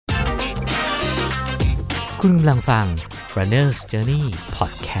คุณกำลังฟัง Runner's Journey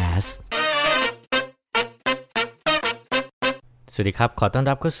Podcast สวัสดีครับขอต้อน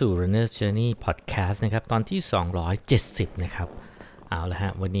รับเข้าสู่ Runner's Journey Podcast นะครับตอนที่270นะครับเอาละฮ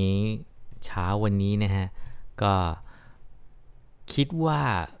ะวันนี้เช้าวันนี้นะฮะก็คิดว่า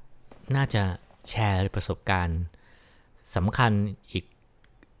น่าจะแชร์ประสบการณ์สำคัญ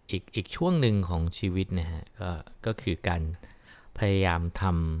อีกช่วงหนึ่งของชีวิตนะฮะก็คือการพยายามท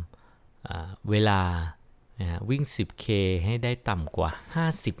ำเวลาวิ่ง 10K ให้ได้ต่ำกว่า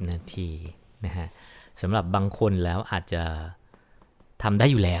50นาทีนะฮะสำหรับบางคนแล้วอาจจะทำได้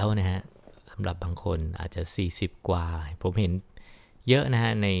อยู่แล้วนะฮะสำหรับบางคนอาจจะ40กว่าผมเห็นเยอะนะฮ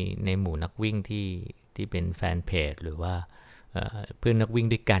ะในหมู่นักวิ่งที่เป็นแฟนเพจหรือว่าเพื่อนนักวิ่ง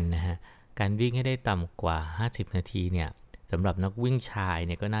ด้วยกันนะฮะการวิ่งให้ได้ต่ำกว่า50นาทีเนี่ยสำหรับนักวิ่งชายเ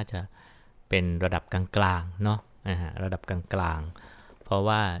นี่ยก็น่าจะเป็นระดับกลางๆเนาะนะฮะระดับกลางๆเพราะ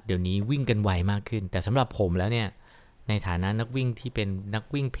ว่าเดี๋ยวนี้วิ่งกันไวมากขึ้นแต่สำหรับผมแล้วเนี่ยในฐานะนักวิ่งที่เป็นนัก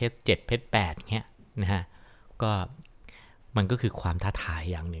วิ่งเพจ7เพจ8เงี้ยนะฮะก็มันก็คือความท้าทาย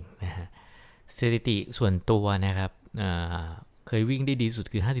อย่างหนึ่งนะฮะสถิติส่วนตัวนะครับเคยวิ่งได้ดีสุด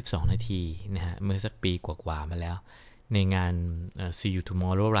คือ52นาทีนะฮะเมื่อสักปีกว่าๆมาแล้วในงานSee You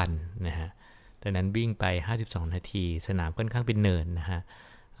Tomorrow Run นะฮะตอนนั้นวิ่งไป52นาทีสนามค่อนข้างเป็นเนินนะฮะ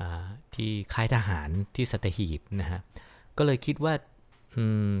ที่ค่ายทหารที่สัตหีบนะฮะก็เลยคิดว่า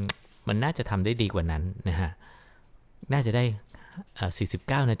มันน่าจะทำได้ดีกว่านั้นนะฮะน่าจะได้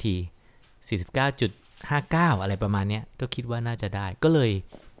49นาที 49.59 อะไรประมาณนี้ก็คิดว่าน่าจะได้ก็เลย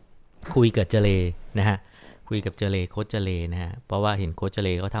คุยกับเจเลนะฮะคุยกับเจเลโค้ชเจเลนะฮะเพราะว่าเห็นโค้ชเจเล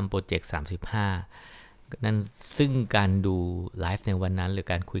เขาทำโปรเจกต์35นั่นซึ่งการดูไลฟ์ในวันนั้นหรือ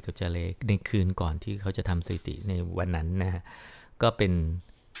การคุยกับเจเลในคืนก่อนที่เขาจะทำสถิติในวันนั้นนะฮะก็เป็น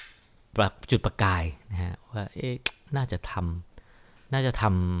จุดประกายนะฮะว่าน่าจะท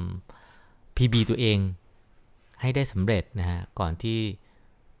ำ PB ตัวเองให้ได้สำเร็จนะฮะก่อนที่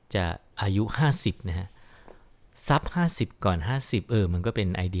จะอายุ50นะฮะซับ50ก่อน50มันก็เป็น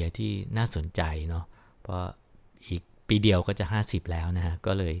ไอเดียที่น่าสนใจเนาะเพราะอีกปีเดียวก็จะ50แล้วนะฮะ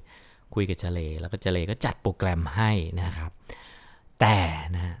ก็เลยคุยกับเจเลแล้วก็เจเลก็จัดโปรแกรมให้นะครับแต่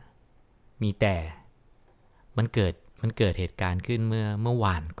นะฮะมีแต่มันเกิดเหตุการณ์ขึ้นเมื่อว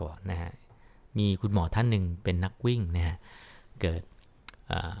านก่อนนะฮะมีคุณหมอท่านหนึ่งเป็นนักวิ่งนะฮะเกิด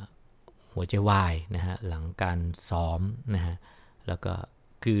หัวใจวายนะฮะหลังการซ้อมนะฮะแล้วก็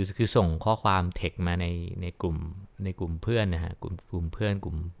คือส่งข้อความเทคมาในกลุ่มเพื่อนนะฮะกลุ่มเพื่อนก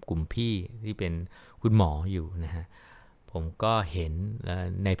ลุ่มพี่ที่เป็นคุณหมออยู่นะฮะผมก็เห็น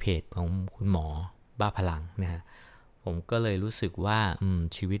ในเพจของคุณหมอบ้าพลังนะฮะผมก็เลยรู้สึกว่า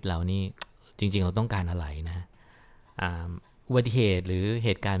ชีวิตเรานี่จริงๆเราต้องการอะไรนะอุบัติเหตุหรือเห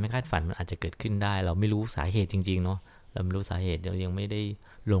ตุการณ์ไม่คาดฝันมันอาจจะเกิดขึ้นได้เราไม่รู้สาเหตุจริงๆเนาะเราไม่รู้สาเหตุเรายังไม่ได้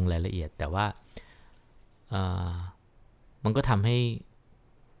ลงรายละเอียดแต่ว่ามันก็ทำให้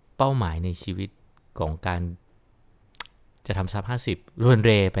เป้าหมายในชีวิตของการจะทำซับ50รวนเ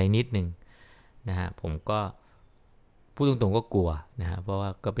รไปนิดนึงนะฮะผมก็พูดตรงๆก็กลัวนะฮะเพราะว่า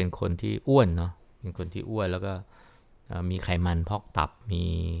ก็เป็นคนที่อ้วนเนาะเป็นคนที่อ้วนแล้วก็มีไขมันพอกตับมี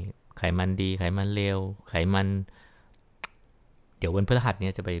ไขมันดีไขมันเลวไขมันเดี๋ยววันพฤหัสเนี้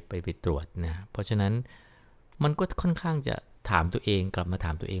ยจะไปตรวจนะเพราะฉะนั้นมันก็ค่อนข้างจะถามตัวเองกลับมาถ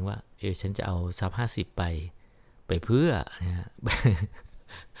ามตัวเองว่าฉันจะเอาซับ50ไปเพื่อนะฮะ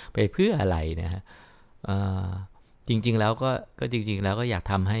ไปเพื่ออะไรนะฮะจริงๆแล้วก็จริงๆแล้วก็อยาก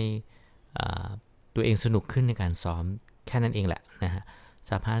ทำให้ตัวเองสนุกขึ้นในการซ้อมแค่นั้นเองแหละนะฮะ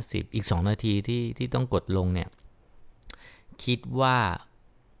ซับ50อีก2นาทีที่ต้องกดลงเนี่ยคิดว่า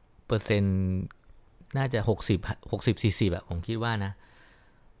เปอร์เซ็นต์น่าจะ60-40ผมคิดว่านะ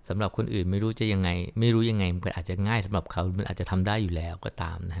สำหรับคนอื่นไม่รู้ยังไงมันอาจจะง่ายสำหรับเขามันอาจจะทำได้อยู่แล้วก็ต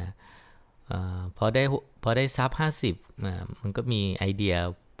ามนะฮะพอได้ซับ50มันก็มีไอเดีย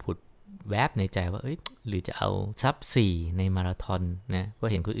ผุดแวบในใจว่าหรือจะเอาซับ4ในมาราธอนนะก็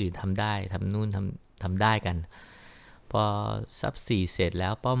เห็นคนอื่นทำได้ทำนู่นทำได้กันพอซับ4เสร็จแล้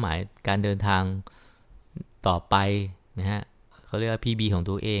วเป้าหมายการเดินทางต่อไปนะฮะเขาเรียกว่า PB ของ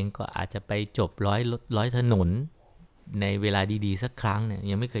ตัวเองก็อาจจะไปจบ100ถนนในเวลาดีๆสักครั้งเนี่ย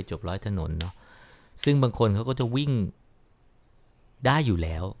ยังไม่เคยจบ100ถนนเนาะซึ่งบางคนเขาก็จะวิ่งได้อยู่แ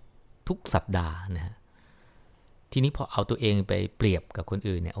ล้วทุกสัปดาห์นะฮะทีนี้พอเอาตัวเองไปเปรียบกับคน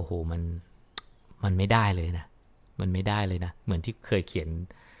อื่นเนี่ยโอ้โหมันไม่ได้เลยนะมันไม่ได้เลยนะเหมือนที่เคยเ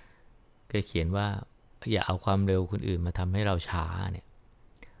ขียนว่าอย่าเอาความเร็วคนอื่นมาทำให้เราช้าเนี่ย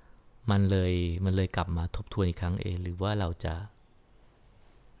มันเลยกลับมาทบทวนอีกครั้งหรือว่าเรา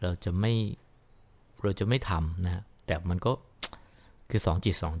จะไม่ทำนะแต่มันก็คือ2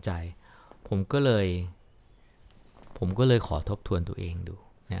จิต2ใจผมก็เลยขอทบทวนตัวเองดู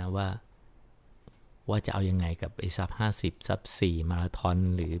นะว่า ว่าจะเอายังไงกับไอ้ซับ50ซับ4มาราธอน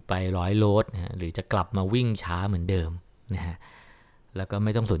หรือไป100โลดนะหรือจะกลับมาวิ่งช้าเหมือนเดิมนะฮะแล้วก็ไ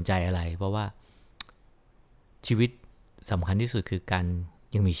ม่ต้องสนใจอะไรเพราะว่าชีวิตสำคัญที่สุดคือการ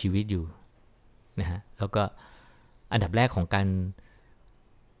ยังมีชีวิตอยู่นะฮะแล้วก็อันดับแรกของก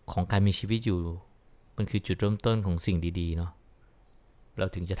ารมีชีวิตอยู่มันคือจุดเริ่มต้นของสิ่งดีๆเนาะเรา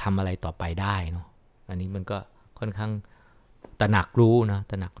ถึงจะทำอะไรต่อไปได้เนาะอันนี้มันก็ค่อนข้างตระหนักรู้นะ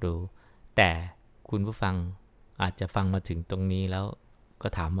ตระหนักรู้แต่คุณผู้ฟังอาจจะฟังมาถึงตรงนี้แล้วก็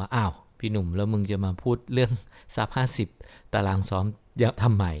ถามว่าอ้าวพี่หนุ่มแล้วมึงจะมาพูดเรื่องซับ50ตารางซ้อมท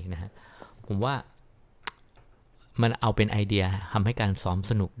ำไมนะฮะผมว่ามันเอาเป็นไอเดียทำให้การซ้อม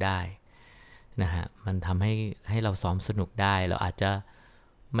สนุกได้นะฮะมันทำให้เราซ้อมสนุกได้เราอาจจะ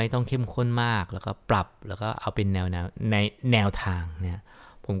ไม่ต้องเข้มข้นมากแล้วก็ปรับแล้วก็เอาเป็นแนวทางเนี่ย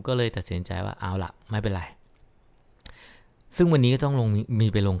ผมก็เลยตัดสินใจว่าเอาละไม่เป็นไรซึ่งวันนี้ก็ต้องมี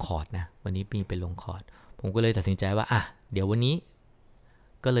ไปลงคอร์สนะวันนี้มีไปลงคอร์สผมก็เลยตัดสินใจว่าเดี๋ยววันนี้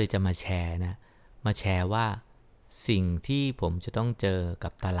ก็เลยจะมาแชร์ว่าสิ่งที่ผมจะต้องเจอกั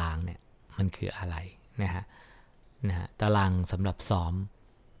บตารางเนี่ยมันคืออะไรนะฮะตารางสำหรับซ้อม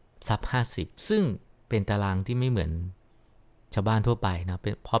ซับ50ซึ่งเป็นตารางที่ไม่เหมือนชาวบ้านทั่วไปนะ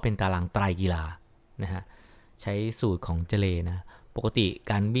เพราะเป็นตารางไตรกีฬานะฮะใช้สูตรของเจเลนะปกติ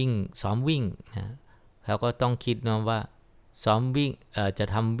การวิ่งซ้อมวิ่งนะเขาก็ต้องคิดนะว่าซ้อมวิ่งจะ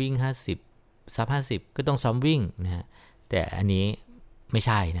ทำวิ่ง50ซับ50ก็ต้องซ้อมวิ่งนะฮะแต่อันนี้ไม่ใ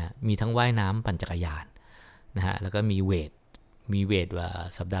ช่นะมีทั้งว่ายน้ำปั่นจักรยานนะฮะแล้วก็มีเวทว่า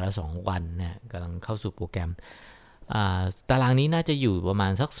สัปดาห์ละ2วันนะกำลังเข้าสู่โปรแกรมตารางนี้น่าจะอยู่ประมา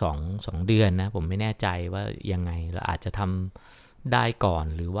ณสัก2เดือนนะผมไม่แน่ใจว่ายังไงเราอาจจะทำได้ก่อน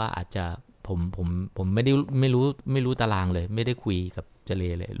หรือว่าอาจจะผมไม่รู้ตารางเลยไม่ได้คุยกับเจเล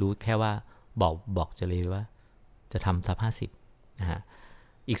เลยรู้แค่ว่าบอกเจเลว่าจะทำซับ50นะฮะ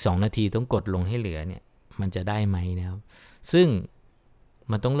อีก2นาทีต้องกดลงให้เหลือเนี่ยมันจะได้ไหมนะครับซึ่ง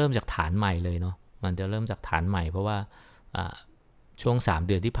มันต้องเริ่มจากฐานใหม่เลยเนาะมันจะเริ่มจากฐานใหม่เพราะว่าช่วง3เ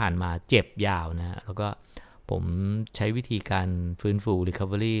ดือนที่ผ่านมาเจ็บยาวนะแล้วก็ผมใช้วิธีการฟื้นฟู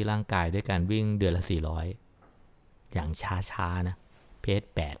recovery ร่างกายด้วยการวิ่งเดือนละ400อย่างช้าๆนะเพจ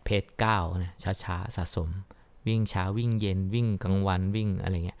8เพจ9นะช้าๆสะสมวิ่งเช้าวิ่งเย็นวิ่งกลางวันวิ่งอะ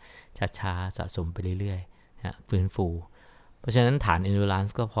ไรเงี้ยช้าๆสะสมไปเรื่อยๆนะฟื้นฟูเพราะฉะนั้นฐาน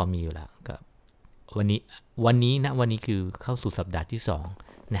endurance ก็พอมีอยู่แล้วก็วันนี้คือเข้าสู่สัปดาห์ที่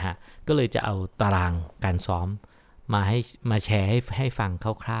2นะฮะก็เลยจะเอาตารางการซ้อมมาแชร์ให้ฟัง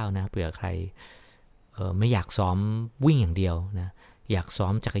คร่าวๆนะเผื่อใครไม่อยากซ้อมวิ่งอย่างเดียวนะอยากซ้อ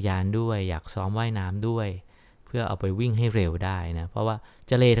มจักรยานด้วยอยากซ้อมว่ายน้ำด้วยเพื่อเอาไปวิ่งให้เร็วได้นะเพราะว่าเ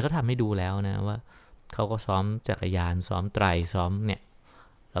จเลเขาทำให้ดูแล้วนะว่าเขาก็ซ้อมจักรยานซ้อมไตรซ้อมเนี่ย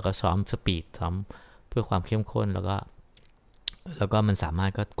แล้วก็ซ้อมสปีดซ้อมเพื่อความเข้มข้นแล้วก็มันสามาร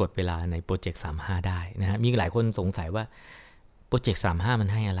ถก็กดเวลาในโปรเจกต์35ได้นะฮะมีหลายคนสงสัยว่าโปรเจกต์35มัน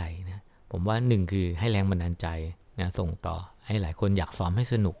ให้อะไรนะผมว่า1คือให้แรงบันดาลใจนะส่งต่อให้หลายคนอยากซ้อมให้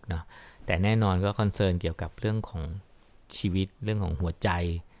สนุกนะแต่แน่นอนก็คอนเซิร์นเกี่ยวกับเรื่องของชีวิตเรื่องของหัวใจ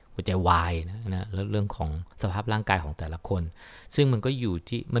วายนะแล้วเรื่องของสภาพร่างกายของแต่ละคนซึ่งมันก็อยู่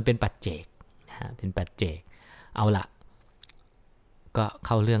ที่มันเป็นปัจเจกนะฮะเป็นปัจเจกเอาละก็เ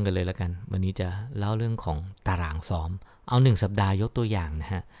ข้าเรื่องกันเลยแล้วกันวันนี้จะเล่าเรื่องของตารางซ้อมเอา1สัปดาห์ยกตัวอย่างน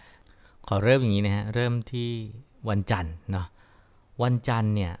ะฮะขอเริ่มอย่างนี้นะฮะเริ่มที่วันจันทร์เนาะวันจันท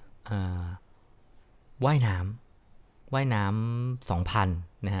ร์เนี่ยว่ายน้ำ 2,000 น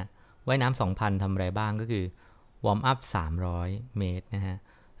ะฮะว่ายน้ำ 2,000 ทำอะไรบ้างก็คือวอร์มอัพ300เมตรนะฮะ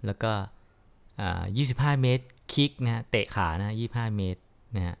แล้วก็25เมตรคิกนะฮะเตะขานะ25เมตร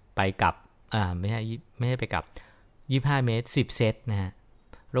นะฮะไปกลับไม่ใช่ไปกลับ25เมตร10เซตนะฮะ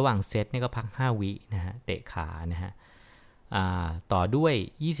ระหว่างเซตนี่ก็พัก5วินะฮะเตะขานะฮะต่อด้วย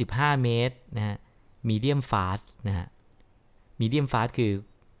25เมตรนะฮะมีเดียมฟาสต์นะฮะมีเดียมฟาสต์คือ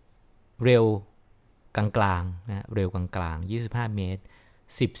เร็วกลางๆนะเร็วกลางๆ25เมตร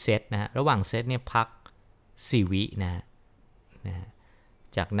10เซตนะฮะระหว่างเซตเนี่ยพัก4วินะฮะ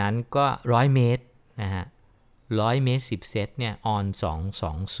จากนั้นก็100เมตรนะฮะ100เมตร10เซตเนี่ยออน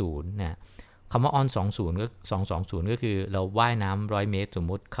220นะคำว่าออน20ก็220ก็คือเราว่ายน้ำ100เมตรสม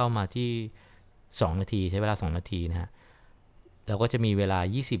มุติเข้ามาที่2นาทีใช้เวลา2นาทีนะฮะเราก็จะมีเวลา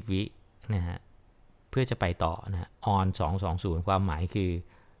20วินะฮะเพื่อจะไปต่อนะฮะออน220ความหมายคือ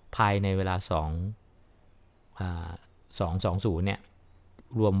ภายในเวลา220เนี่ย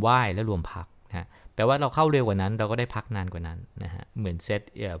รวมว่ายและรวมพักนะแปลว่าเราเข้าเร็วกว่านั้นเราก็ได้พักนานกว่านั้นนะฮะเหมือนเซต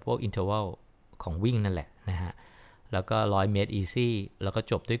พวกอินเทอร์วัลของวิ่งนั่นแหละนะฮะแล้วก็100เมตรอีซี่แล้วก็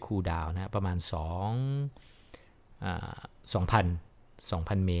จบด้วยคูลดาวน์นะประมาณ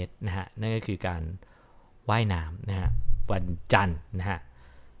2,000 เมตรนะฮะนั่นก็คือการว่ายน้ำนะฮะวันจันทร์นะฮะ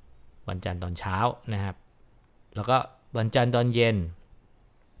ว วันจันทร์ตอนเช้านะครับแล้วก็วันจันทร์ตอนเย็น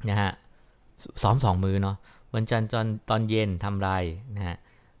นะฮะซ้อม2มื้อเนาะวันจันทร์ตอนเย็นทำไรนะฮะ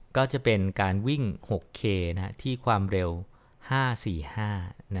ก็จะเป็นการวิ่ง 6K นะฮะที่ความเร็ว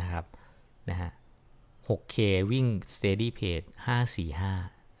545นะครับนะฮะ 6K วิ่ง steady pace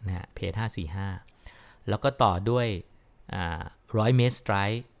 545นะฮะ pace 545แล้วก็ต่อด้วย100 เมตรสไตร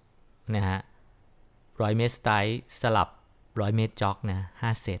ค์นะฮะ100 เมตรสไตรค์สลับ100 เมตรจ็อกนะ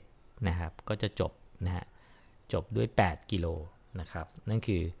5เซตนะครับก็จะจบนะฮะจบด้วย8กิโลนะครับนั่น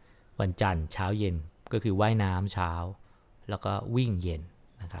คือวันจันทร์เช้าเย็นก็คือว่ายน้ำเช้าแล้วก็วิ่งเย็น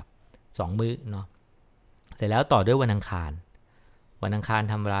นะครับ2มื้อเนาะเสร็จแล้วต่อด้วยวันอังคาร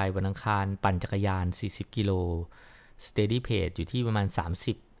ทำอะไรวันอังคารปั่นจักรยาน40กิโล steady pace อยู่ที่ประมาณ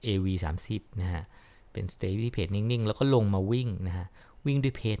30 AV 30นะฮะเป็น steady pace นิ่งๆแล้วก็ลงมาวิ่งนะฮะวิ่งด้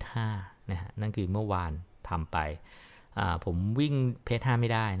วยเพจ5นะฮะนั่นคือเมื่อวานทำไปผมวิ่งเพจ5ไม่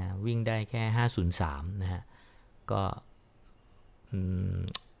ได้นะวิ่งได้แค่503นะฮะก็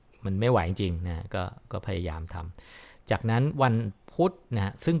มันไม่ไหวจริงๆนะก็พยายามทำจากนั้นวันพุธน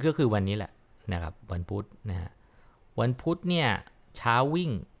ะซึ่งก็คือวันนี้แหละนะครับวันพุธนะฮะวันพุธเนี่ยเช้าวิ่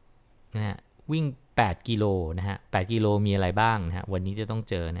งนะฮะวิ่ง8กิโลนะฮะ8กิโลมีอะไรบ้างนะฮะวันนี้จะต้อง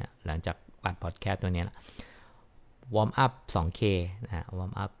เจอเนี่ยหลังจากอัดพอดแคสต์ตัวนี้ละวอร์มอัพ 2K นะฮะวอร์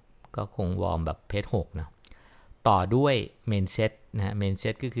มอัพก็คงวอร์มแบบเพจ6นะต่อด้วยเมนเซตนะฮะเมนเซ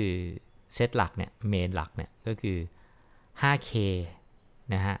ตก็คือเซตหลักเนี่ยเมนหลักเนี่ยก็คือ 5K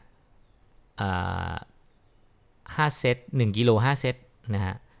นะฮะ5เซต1กิโล5เซตนะฮ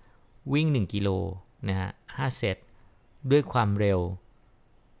ะวิ่ง1กิโลนะฮะ5เซตด้วยความเร็ว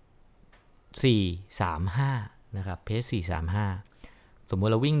435นะครับเพจ435สมมุ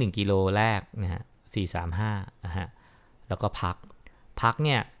ติเราวิ่ง1กิโลแรกนะฮะ435นะฮะแล้วก็พักเ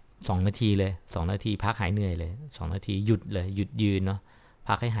นี่ย2นาทีเลย2นาทีพักหายเหนื่อยเลย2นาทีหยุดเลยหยุดยืนเนาะ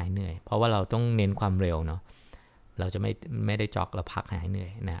พักให้หายเหนื่อยเพราะว่าเราต้องเน้นความเร็วเนาะเราจะไม่ได้จ็อกเราพักหายเหนื่อ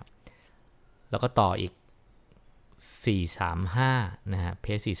ยนะครับแล้วก็ต่ออีก435นะฮะเพ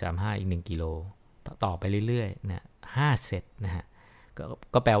จ435อีก1กิโลต่อไปเรื่อยๆนะ5เซตนะฮะ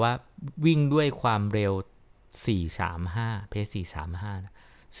ก็แปลว่าวิ่งด้วยความเร็ว435เพจ435นะ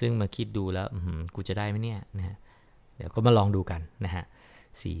ซึ่งมาคิดดูแล้วกูจะได้ไหมเนี่ยนะฮะเดี๋ยวก็มาลองดูกันนะฮะ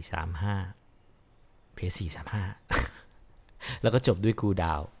435เพจ435แล้วก็จบด้วยคูลด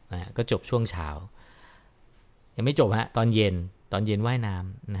าวน์นะก็จบช่วงเช้ายังไม่จบฮะตอนเย็นว่ายน้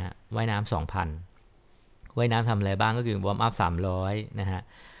ำนะฮะว่ายน้ำ 2,000 ว่ายน้ำทำอะไรบ้างก็คือวอร์มอัพ300นะฮะ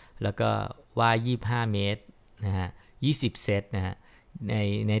แล้วก็ว่าย25เมตรนะฮะ20เซตนะฮะ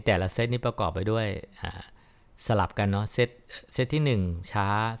ในแต่ละเซตนี้ประกอบไปด้วยสลับกันเนาะเซตที่1ช้า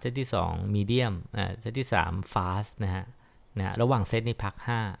เซตที่2มีเดียมเซตที่3ฟาสต์นะฮะระหว่างเซตนี้พัก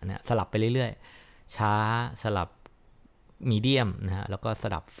5นะสลับไปเรื่อยๆช้าสลับมีเดียมนะฮะแล้วก็ส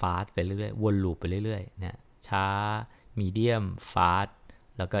ลับฟาสต์ไปเรื่อยๆวนลูปไปเรื่อยๆนะช้ามีเดียมฟาสต์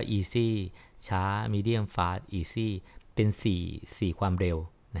แล้วก็อีซี่ช้ามีเดียมฟาสต์อีซี่เป็น4ความเร็ว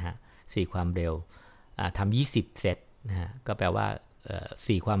นะฮะ4ความเร็วทำ20เซตนะฮะก็แปลว่า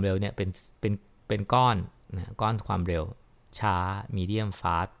4ความเร็วเนี่ยเป็นก้อนนะก้อนความเร็วช้ามีเดียมฟ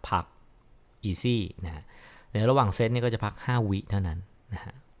าสต์พักอีซี่นะฮะในระหว่างเซตนี่ก็จะพัก5วิเท่านั้นนะฮ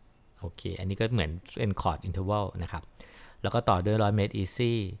ะโอเคอันนี้ก็เหมือนเป็นคอร์ดอินเทอร์วัลนะครับแล้วก็ต่อด้วย100เมตรอี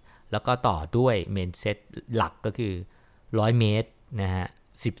ซี่แล้วก็ต่อด้วยเมนเซตหลักก็คือ100เมตรนะฮะ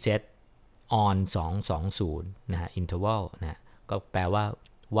10เซตออน220นะฮะอินเทอร์วัลนะก็แปลว่า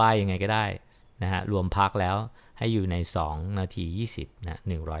ว่ายยังไงก็ได้นะฮะรวมพักแล้วให้อยู่ใน2นาที20นะ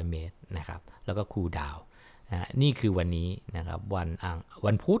100เมตรนะครับแล้วก็คูลดาวน์นะนี่คือวันนี้นะครับ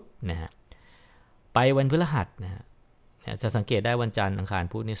วันพุธนะฮะไปวันพฤหัสนะฮะจะสังเกตได้วันจันทร์อังคาร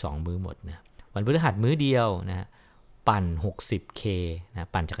พุธนี่2มื้อหมดนะวันพฤหัสมื้อเดียวนะปั่น 60K นะ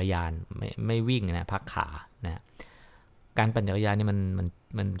ปั่นจักรยานไม่วิ่งนะพักขานะการปั่นจักรยานนี่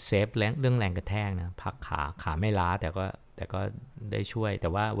มันเซฟเรื่องแรงกระแทกนะพักขาไม่ล้าแต่ก็ได้ช่วยแต่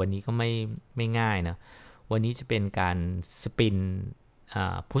ว่าวันนี้ก็ไม่ง่ายนะวันนี้จะเป็นการสปิน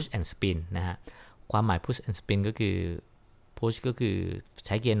push and spin นะฮะความหมาย push and spin ก็คือ push ก็คือใ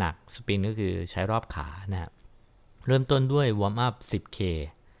ช้เกียร์หนัก spin ก็คือใช้รอบขานะฮะเริ่มต้นด้วย warm up 10K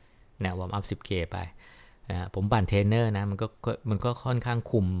นะ warm up 10K ไปผมปั่นเทรนเนอร์นะมันก็ค่อนข้าง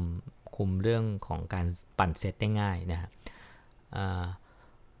คุมเรื่องของการปั่นเซตได้ง่ายนะฮะ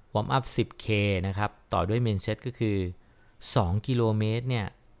วอร์มอัพ 10K นะครับต่อด้วยเมนเซตก็คือ2กิโลเมตรเนี่ย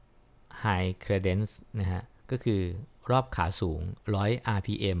High Cadence นะฮะก็คือรอบขาสูง100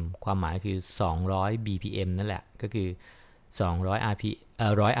 RPM ความหมายคือ200 BPM นั่นแหละก็คือ100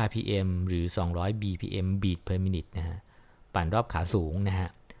 RPM หรือ200 BPM beat per minute นะฮะปั่นรอบขาสูงนะฮะ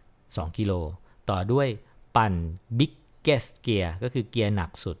2กิโลต่อด้วยปั่น Big guest gear ก็คือเกียร์หนัก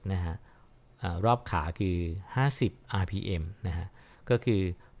สุดนะฮะรอบขาคือ50 rpm นะฮะก็คือ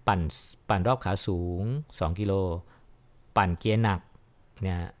ปั่นรอบขาสูง2กิโลปั่นเกียร์หนักน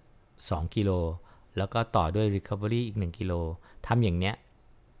ะ2กิโลแล้วก็ต่อด้วย recovery อีก1กิโลทำอย่างเนี้ย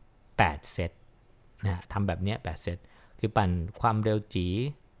8เซตนะทำแบบเนี้ย8เซตคือปั่นความเร็วจี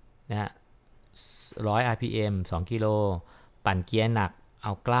นะฮะ100 rpm 2กิโลปั่นเกียร์หนักเอ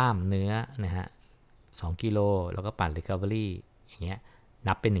ากล้ามเนื้อนะฮะ2กิโลแล้วก็ปั่น recovery อย่างเงี้ย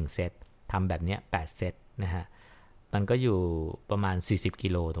นับเป็น1เซตทำแบบเนี้ย8เซตนะฮะมันก็อยู่ประมาณ40กิ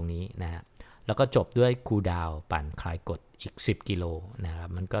โลตรงนี้นะฮะแล้วก็จบด้วยคูลดาวน์ปั่นคลายกดอีก10กิโลนะครับ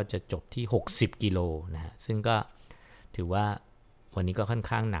มันก็จะจบที่60กิโลนะฮะซึ่งก็ถือว่าวันนี้ก็ค่อน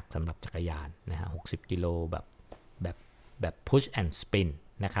ข้างหนักสำหรับจักรยานนะฮะ60กิโลแบบ push and spin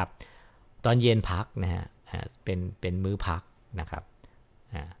นะครับตอนเย็นพักนะฮะเป็นมื้อพักนะครับ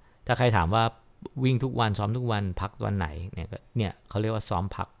ถ้าใครถามว่าวิ่งทุกวันซ้อมทุกวันพักวันไหนเนี่ยเขาเรียกว่าซ้อม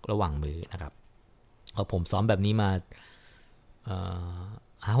พักระหว่างมื้อนะครับผมซ้อมแบบนี้มา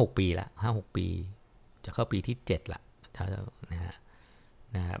5-6 ปีละ5-6 ปีจะเข้าปีที่7ละนะ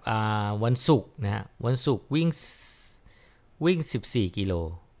ครับวันศุกร์นะฮะวันศุกร์วิ่ง14กิโล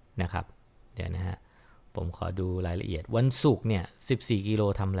นะครับเดี๋ยวนะฮะผมขอดูรายละเอียดวันศุกร์เนี่ย14กิโล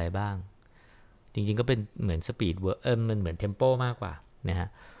ทำอะไรบ้างจริงๆก็เป็นเหมือนสปีดเวิร์คมันเหมือนเทมโปมากกว่านะฮะ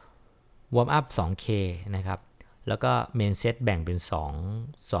วอร์มอัพ 2K นะครับแล้วก็เมนเซตแบ่งเป็น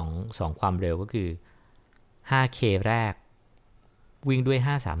2ความเร็วก็คือ 5K แรกวิ่งด้วย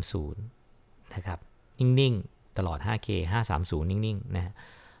530นะครับนิ่งๆตลอด 5K 530นิ่งๆนะ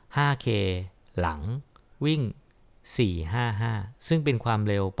 5K หลังวิ่ง455ซึ่งเป็นความ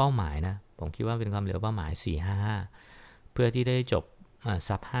เร็วเป้าหมายนะผมคิดว่าเป็นความเร็วเป้าหมาย455เพื่อที่ได้จบ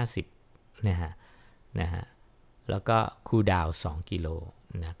ซับ50นะฮะแล้วก็คูลดาวน์2กิโล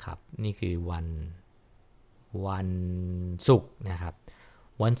นะครับนี่คือวันศุกร์นะครับ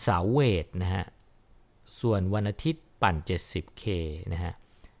วันเสาร์เวทนะฮะส่วนวันอาทิตย์ปั่น 70K นะฮะ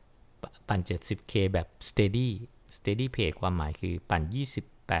ปั่น 70K แบบ steady pace ความหมายคือปั่น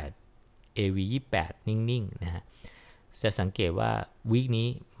28 AV 28นิ่งๆนะฮะจะสังเกตว่าวีคนี้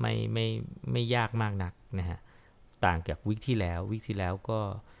ไม่ยากมากนักนะฮะต่างจากวีคที่แล้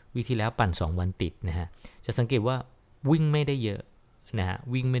วปั่น2วันติดนะฮะจะสังเกตว่าวิ่งไม่ได้เยอะนะฮะ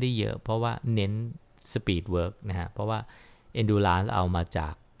วิ่งไม่ได้เยอะเพราะว่าเน้น speed work นะฮะเพราะว่า endurance เอามาจา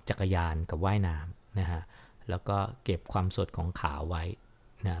กจักรยานกับว่ายน้ำนะฮะแล้วก็เก็บความสดของขาไว้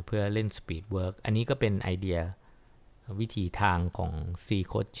นะเพื่อเล่น speed work อันนี้ก็เป็นไอเดียวิธีทางของ C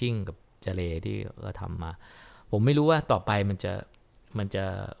coaching กับเจเลที่ก็ทำมาผมไม่รู้ว่าต่อไปมันจะ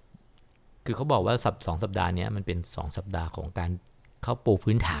คือเขาบอกว่า2 สัปดาห์นี้มันเป็น2 สัปดาห์ของการเข้าปู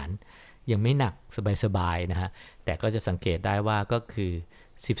พื้นฐานยังไม่หนักสบายๆนะฮะแต่ก็จะสังเกตได้ว่าก็คือ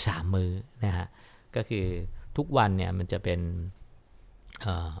13มื้อนะฮะก็คือทุกวันเนี่ยมันจะเป็น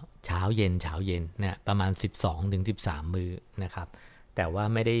เช้าเย็นนะประมาณ12-13มื้อนะครับแต่ว่า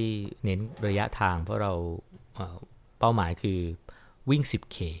ไม่ได้เน้นระยะทางเพราะเราเป้าหมายคือวิ่ง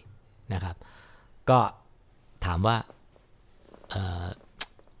 10K นะครับก็ถามว่า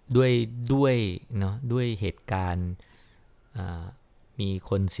ด้วยเหตุการณ์มี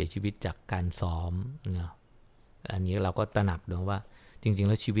คนเสียชีวิตจากการซ้อมเนาะอันนี้เราก็ตระหนักด้วยว่าจริงๆ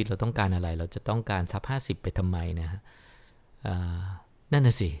แล้วชีวิตเราต้องการอะไรเราจะต้องการซับ50ไปทำไมนะฮะนั่น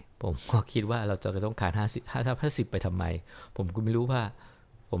น่ะสิผมก็คิดว่าเราจะต้องการ50ไปทำไมผมก็ไม่รู้ว่า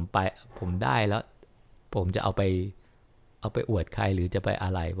ผมได้แล้วผมจะเอาไปอวดใครหรือจะไปอะ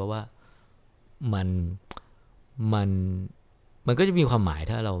ไรเพราะว่ามันก็จะมีความหมาย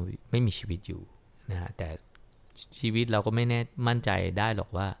ถ้าเราไม่มีชีวิตอยู่นะฮะแต่ชีวิตเราก็ไม่แน่มั่นใจได้หรอก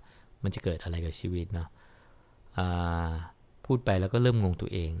ว่ามันจะเกิดอะไรกับชีวิตเนาะพูดไปแล้วก็เริ่มงงตัว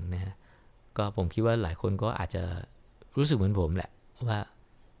เองนะฮะก็ผมคิดว่าหลายคนก็อาจจะรู้สึกเหมือนผมแหละว่า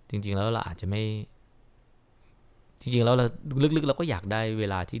จริงๆแล้วเราอาจจะไม่จริงๆแล้วเราลึกๆเราก็อยากได้เว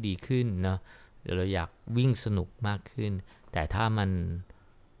ลาที่ดีขึ้นเนาะเราอยากวิ่งสนุกมากขึ้นแต่ถ้ามัน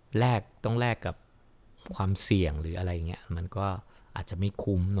ต้องแลกกับความเสี่ยงหรืออะไรเงี้ยมันก็อาจจะไม่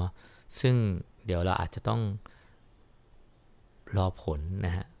คุ้มเนาะซึ่งเดี๋ยวเราอาจจะต้องรอผลน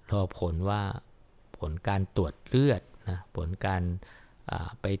ะฮะรอผลว่าผลการตรวจเลือดนะผลการ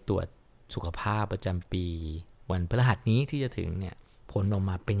ไปตรวจสุขภาพประจำปีวันพฤหัสนี้ที่จะถึงเนี่ยผลออก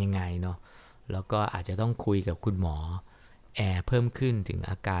มาเป็นยังไงเนาะแล้วก็อาจจะต้องคุยกับคุณหมอเพิ่มขึ้นถึง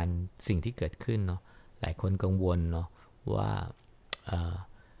อาการสิ่งที่เกิดขึ้นเนาะหลายคนกังวลเนาะว่า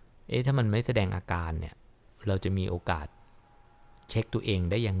ถ้ามันไม่แสดงอาการเนี่ยเราจะมีโอกาสเช็คตัวเอง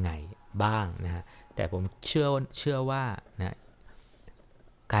ได้ยังไงบ้างนะฮะแต่ผมเชื่อว่านะ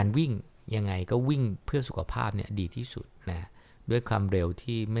การวิ่งยังไงก็วิ่งเพื่อสุขภาพเนี่ยดีที่สุดนะด้วยความเร็ว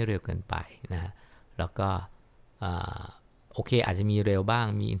ที่ไม่เร็วเกินไปนะแล้วก็ โอเคอาจจะมีเร็วบ้าง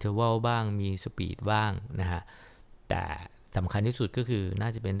มีอินเทอร์วัลบ้างมีสปีดบ้างนะฮะแต่สำคัญที่สุดก็คือน่า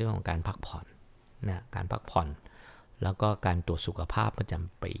จะเป็นเรื่องของการพักผ่อนนะการพักผ่อนแล้วก็การตรวจสุขภาพประจ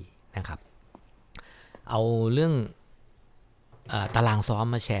ำปีนะครับเอาเรื่องตารางซ้อม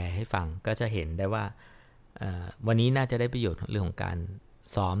มาแชร์ให้ฟังก็จะเห็นได้ว่าวันนี้น่าจะได้ประโยชน์เรื่องของการ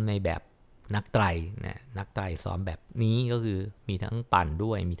ซ้อมในแบบนักไตรนะนักไตรซ้อมแบบนี้ก็คือมีทั้งปั่น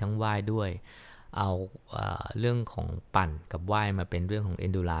ด้วยมีทั้งว่ายด้วยเอาเรื่องของปั่นกับว่ายมาเป็นเรื่องของ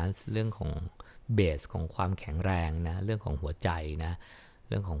endurance เรื่องของเบสของความแข็งแรงนะเรื่องของหัวใจนะ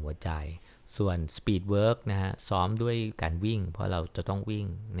เรื่องของหัวใจส่วน speed work นะฮะซ้อมด้วยการวิ่งเพราะเราจะต้องวิ่ง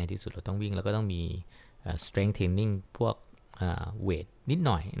ในที่สุดเราต้องวิ่งแล้วก็ต้องมีstrength training พวกเวทนิดห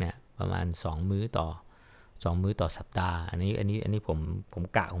น่อยนะประมาณ2 มื้อต่อสัปดาห์อันนี้ผม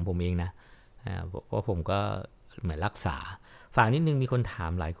กะของผมเองนะเพราะผมก็เหมือนรักษาฝากนิดนึงมีคนถา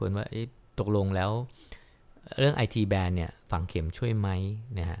มหลายคนว่าตกลงแล้วเรื่อง IT band เนี่ยฝังเข็มช่วยไหม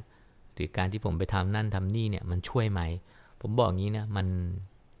นะฮะหรือการที่ผมไปทำนั่นทำนี่เนี่ยมันช่วยไหมผมบอกงี้นะมัน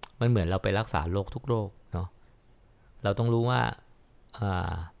เหมือนเราไปรักษาโรคทุกโรคเนาะเราต้องรู้ว่า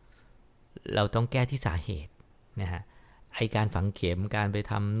เราต้องแก้ที่สาเหตุนะฮะไอการฝังเข็มการไป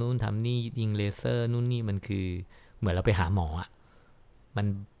ทำนู่นทำนี่ยิงเลเซอร์นู่นนี่มันคือเหมือนเราไปหาหมออ่ะมัน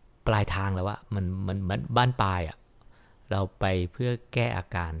ปลายทางแล้วอะมันบ้านปลายอะเราไปเพื่อแก้อา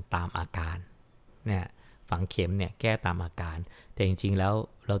การตามอาการเนี่ยฝังเข็มเนี่ยแก้ตามอาการแต่จริงๆแล้ว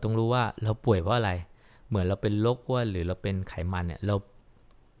เราต้องรู้ว่าเราป่วยเพราะอะไรเหมือนเราเป็นโรคอ้วนหรือเราเป็นไขมันเนี่ยเรา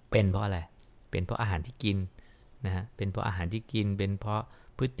เป็นเพราะอะไรเป็นเพราะอาหารที่กินนะฮะเป็นเพราะอาหารที่กินเป็นเพราะ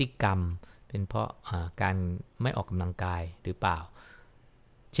พฤติกรรมเป็นเพราะการไม่ออกกำลังกายหรือเปล่า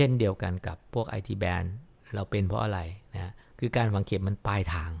เช่นเดียวกันกับพวก IT band เราเป็นเพราะอะไรนะคือการฝังเข็มมันปลาย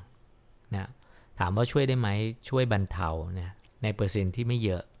ทางนะถามว่าช่วยได้ไหมช่วยบรรเทานะในเปอร์เซ็นต์ที่ไม่เ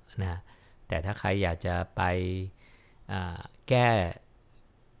ยอะนะแต่ถ้าใครอยากจะไปแก้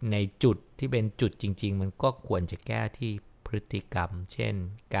ในจุดที่เป็นจุดจริงๆมันก็ควรจะแก้ที่พฤติกรรมเช่น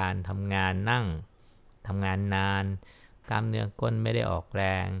การทำงานนั่งทำงานนานกล้ามเนื้อก้นไม่ได้ออกแร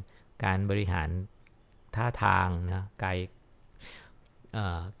งการบริหารท่าทางนะ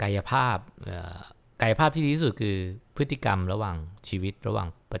กายภาพที่ดีที่สุดคือพฤติกรรมระหว่างชีวิตระหว่าง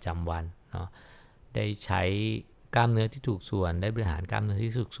ประจำวันเนาะได้ใช้กล้ามเนื้อที่ถูกส่วนได้บริหารกล้ามเนื้อ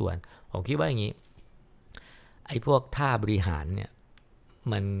ที่ถูกส่วนผมคิดว่าอย่างนี้ไอ้พวกท่าบริหารเนี่ย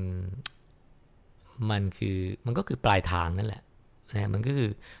มันก็คือปลายทางนั่นแหละนะมันก็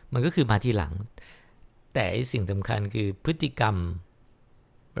คือมาทีหลังแต่สิ่งสำคัญคือพฤติกรรม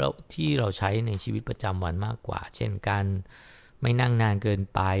ที่เราใช้ในชีวิตประจำวันมากกว่าเช่นการไม่นั่งนานเกิน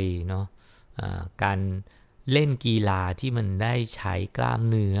ไปเนาะการเล่นกีฬาที่มันได้ใช้กล้าม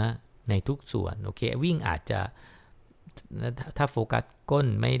เนื้อในทุกส่วนโอเควิ่งอาจจะถ้าโฟกัสก้น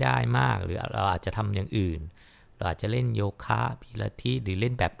ไม่ได้มากหรือเราอาจจะทำอย่างอื่นเราอาจจะเล่นโยคะพิลาทิสหรือเ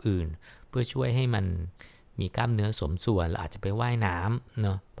ล่นแบบอื่นเพื่อช่วยให้มันมีกล้ามเนื้อสมส่วนเราอาจจะไปว่ายน้ำเน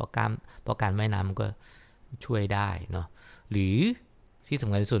าะเพราะการว่ายน้ำมันก็ช่วยได้เนาะหรือที่ส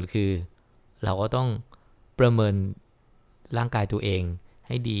ำคัญที่สุดคือเราก็ต้องประเมินร่างกายตัวเองใ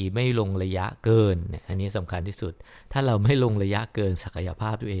ห้ดีไม่ลงระยะเกินอันนี้สำคัญที่สุดถ้าเราไม่ลงระยะเกินศักยภา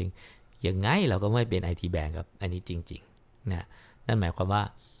พตัวเองยังไงเราก็ไม่เป็น IT band ครับอันนี้จริงๆนะนั่นหมายความว่า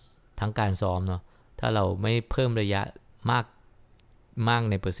ทั้งการซ้อมเนาะถ้าเราไม่เพิ่มระยะมาก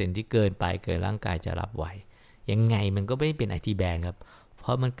ในเปอร์เซ็นต์ที่เกินไปเกินร่างกายจะรับไหวยังไงมันก็ไม่เป็น IT band ครับเพร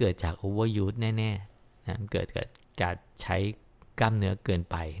าะมันเกิดจาก overuse แน่ๆนะมันเกิดจากการใช้กล้ามเนื้อเกิน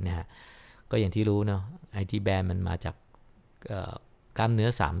ไปนะฮะก็อย่างที่รู้เนาะ IT band มันมาจากกล้ามเนื้อ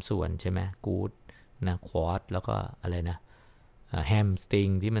3ส่วนใช่ไหมกู๊ดนะควอดแล้วก็อะไรนะแฮมสตริง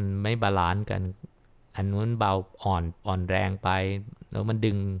ที่มันไม่บาลานซ์กันอันนู้นเบาอ่อนแรงไปแล้วมัน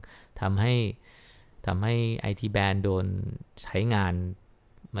ดึงทำให้ IT band โดนใช้งาน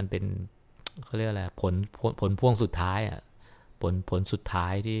มันเป็นเขาเรียกอะไรผลพวงสุดท้ายอ่ะผลสุดท้า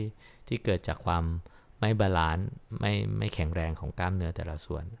ยที่เกิดจากความไม่บาลานซ์ไม่แข็งแรงของกล้ามเนื้อแต่ละ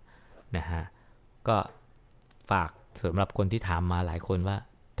ส่วนนะฮะก็ฝากสำหรับคนที่ถามมาหลายคนว่า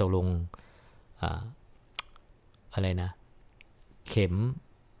ตกลงอะไรนะ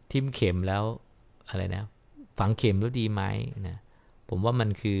ทิ่มเข็มแล้วอะไรนะฝังเข็มแล้วดีไหมนะผมว่ามั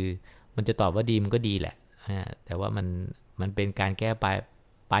นจะตอบว่าดีมันก็ดีแหละแต่ว่ามันเป็นการแก้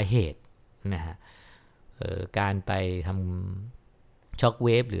ปลายเหตุนะฮะการไปทำช็อคเว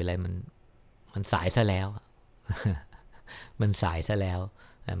ฟหรืออะไรมันสายซะแล้ว มันสายซะแล้ว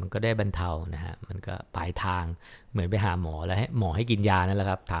มันก็ได้บรรเทานะฮะมันก็ปลายทางเหมือนไปหาหมอแล้วให้หมอให้กินยานั่นแหละ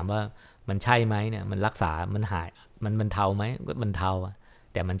ครับถามว่ามันใช่ไหมเนี่ยมันรักษามันหายมันบรรเทาไหมก็บรรเทา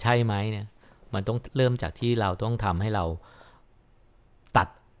แต่มันใช่ไหมเนี่ยมันต้องเริ่มจากที่เราต้องทำให้เราตัด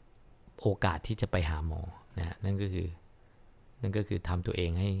โอกาสที่จะไปหาหมอ นะนั่นก็คือทำตัวเอ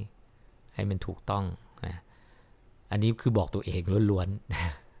งให้มันถูกต้องนะอันนี้คือบอกตัวเองล้วน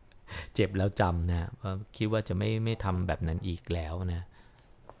ๆ เจ็บแล้วจำนะว่าคิดว่าจะไม่ทำแบบนั้นอีกแล้วนะ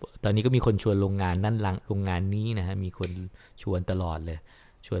ตอนนี้ก็มีคนชวนลงงานนั่นลงงานนี้นะฮะมีคนชวนตลอดเลย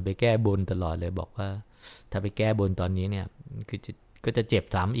ชวนไปแก้บนตลอดเลยบอกว่าถ้าไปแก้บนตอนนี้เนี่ยคือก็จะเจ็บ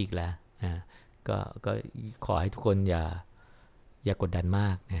ซ้ำอีกแล้วก็ขอให้ทุกคนอย่ากดดันมา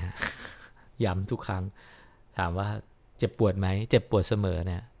กนะฮะ ย้ำทุกครั้งถามว่าเจ็บปวดไหมเจ็บปวดเสมอ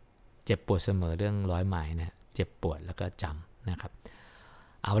นะเจ็บปวดเสมอเรื่อง100 ไมล์นะเจ็บปวดแล้วก็จำนะครับ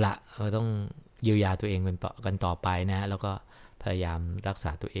เอาละเราต้องเยียวยาตัวเองกันต่อไปนะแล้วก็พยายามรักษ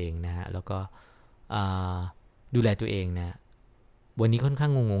าตัวเองนะฮะแล้วก็ดูแลตัวเองนะวันนี้ค่อนข้า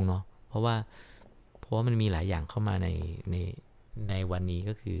งงงๆเนาะเพราะว่ามันมีหลายอย่างเข้ามาในวันนี้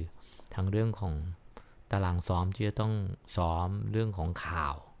ก็คือทั้งเรื่องของตารางซ้อมที่จะต้องซ้อมเรื่องของข่า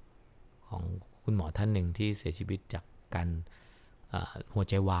วของคุณหมอท่านหนึ่งที่เสียชีวิตจากการหัว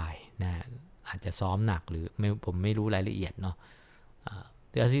ใจวายนะอาจจะซ้อมหนักหรือผมไม่รู้รายละเอียดเนาะ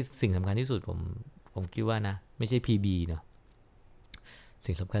แต่ที่สิ่งสำคัญที่สุดผมคิดว่านะไม่ใช่ PB เนาะ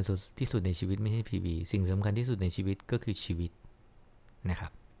สิ่งสำคัญที่สุดในชีวิตไม่ใช่ PB สิ่งสำคัญที่สุดในชีวิตก็คือชีวิตนะครั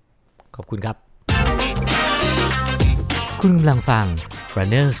บขอบคุณครับคุณกำลังฟัง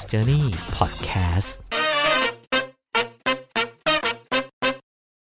Runner's Journey Podcast